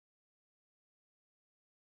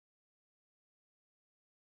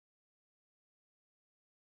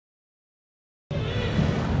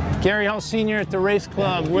Gary Hall Sr. at the race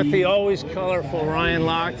club with the always colorful Ryan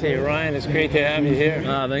Lochte. Ryan, it's great to have you here.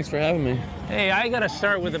 Thanks for having me. Hey, I got to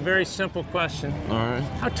start with a very simple question. All right.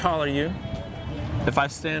 How tall are you? If I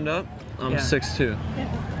stand up, I'm 6'2".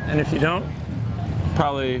 And if you don't?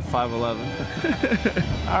 Probably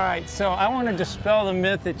 5'11". All right, so I want to dispel the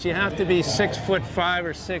myth that you have to be 6'5"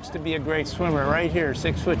 or 6" to be a great swimmer. Right here,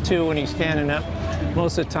 6'2" when he's standing up.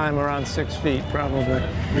 Most of the time around 6 feet, probably.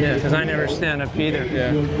 Yeah, because I never stand up either.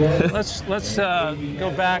 Yeah. Let's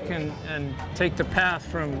go back and take the path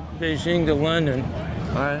from Beijing to London.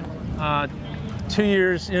 All right. 2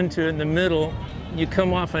 years into it, in the middle, you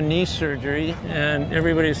come off a knee surgery, and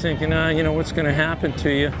everybody's thinking, you know, what's going to happen to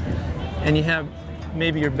you? And you have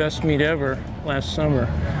maybe your best meet ever last summer.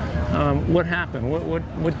 What happened?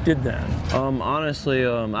 What did that? Honestly,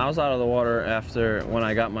 I was out of the water when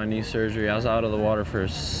I got my knee surgery. I was out of the water for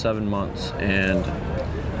 7 months, and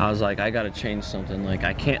I was like, I got to change something. Like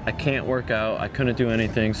I can't work out. I couldn't do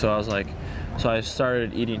anything. So I was like, I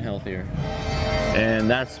started eating healthier. And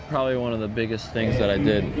that's probably one of the biggest things that I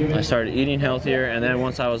did. I started eating healthier, and then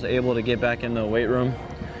once I was able to get back in the weight room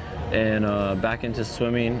and back into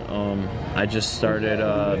swimming, I just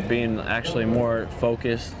started being actually more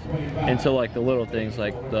focused into like the little things,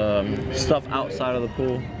 like the stuff outside of the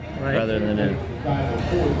pool rather than in.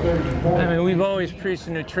 I mean, we've always preached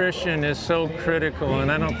nutrition is so critical,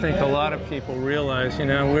 and I don't think a lot of people realize, you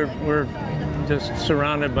know, we're just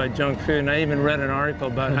surrounded by junk food. And I even read an article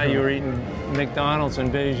about how you were eating McDonald's in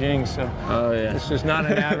Beijing, so this is not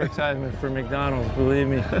an advertisement for McDonald's, believe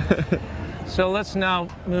me. So let's now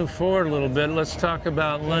move forward a little bit. Let's talk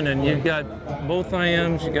about London. You've got both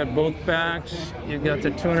IMs, you've got both backs, you've got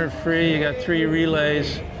the 200 free, you got 3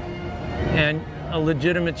 relays, and a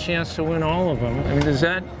legitimate chance to win all of them. I mean, is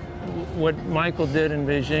that what Michael did in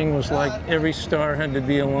Beijing? Was like every star had to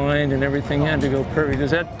be aligned and everything had to go perfect?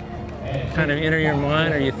 Does that kind of enter your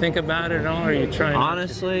mind, or you think about it at all, or are you trying?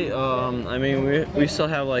 Honestly, I mean, we still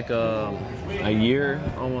have like a year,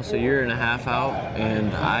 almost a year and a half out,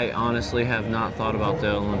 and I honestly have not thought about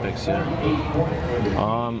the Olympics yet.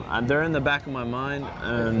 They're in the back of my mind,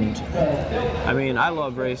 and I mean, I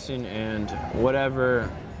love racing, and whether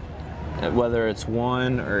it's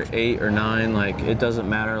 1 or 8 or 9, like it doesn't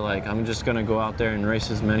matter. Like I'm just gonna go out there and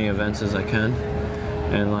race as many events as I can,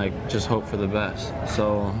 and like just hope for the best.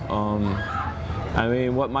 So I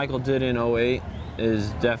mean, what Michael did in 08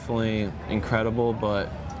 is definitely incredible, but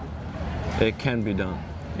it can be done,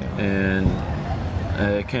 and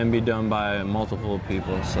it can be done by multiple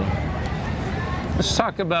people. So let's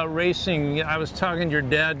talk about racing. I was talking to your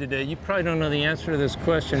dad today. You probably don't know the answer to this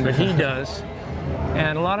question, but he does.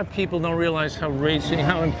 And a lot of people don't realize how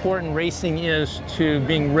important racing is to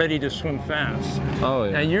being ready to swim fast. Oh,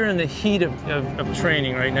 yeah. Now you're in the heat of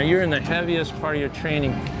training right now. You're in the heaviest part of your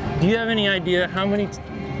training. Do you have any idea how many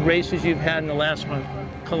races you've had in the last month?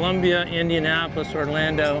 Columbia, Indianapolis,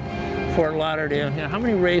 Orlando, Fort Lauderdale. How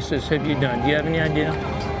many races have you done? Do you have any idea?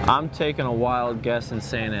 I'm taking a wild guess and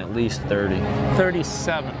saying at least 30.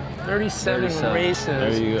 37 races.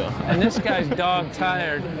 There you go. And this guy's dog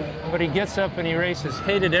tired, but he gets up and he races.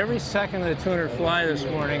 Hated every second of the 200 fly this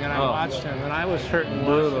morning, and I watched him, and I was hurting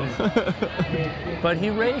watching him. But he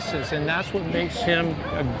races, and that's what makes him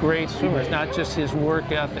a great swimmer. It's not just his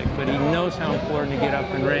work ethic, but he knows how important to get up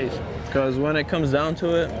and race. Because when it comes down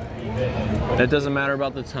to it, it doesn't matter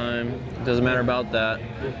about the time, it doesn't matter about that.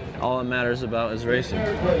 All it matters about is racing.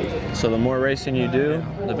 So the more racing you do,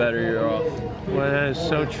 the better you're off. Well, that is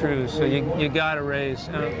so true. So you got to race.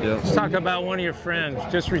 Let's talk about one of your friends,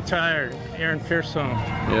 just retired, Aaron Piersol.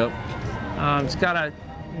 Yep. It's got to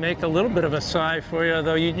make a little bit of a sigh for you,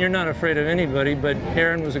 although you're not afraid of anybody, but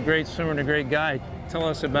Aaron was a great swimmer and a great guy. Tell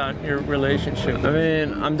us about your relationship. I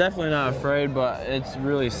mean, I'm definitely not afraid, but it's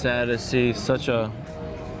really sad to see such a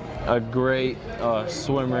great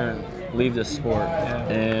swimmer leave the sport.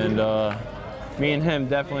 And me and him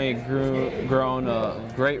definitely grown a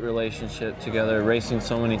great relationship together, racing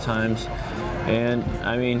so many times. And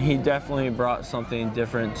I mean, he definitely brought something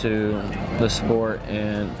different to the sport,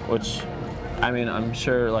 and which, I mean, I'm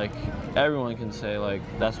sure like everyone can say like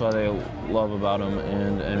that's what they love about him.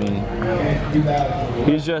 And I mean,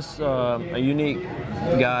 he's just a unique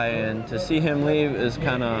guy, and to see him leave is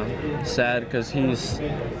kind of sad, because he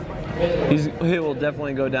will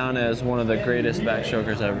definitely go down as one of the greatest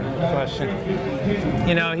backstrokers ever. Question.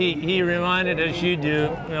 You know, he reminded, as you do,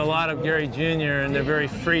 a lot of Gary Jr., and they're very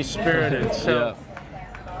free-spirited. So,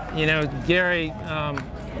 you know, Gary,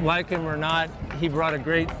 like him or not, he brought a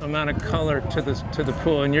great amount of color to the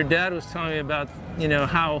pool. And your dad was telling me about, you know,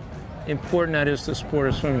 how important that is to the sport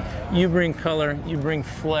of swimming. You bring color, you bring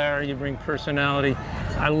flair, you bring personality.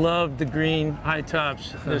 I love the green high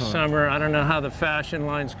tops this summer. I don't know how the fashion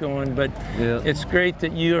line's going, but it's great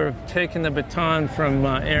that you are taking the baton from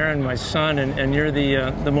Aaron, my son, and you're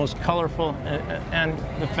the most colorful and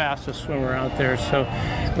the fastest swimmer out there. So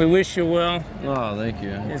we wish you well. Oh, thank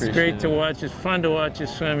you. It's great to watch. It's fun to watch you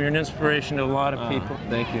swim. You're an inspiration to a lot of people.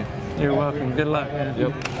 Thank you. You're welcome. Good luck, man.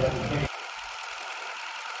 Yep.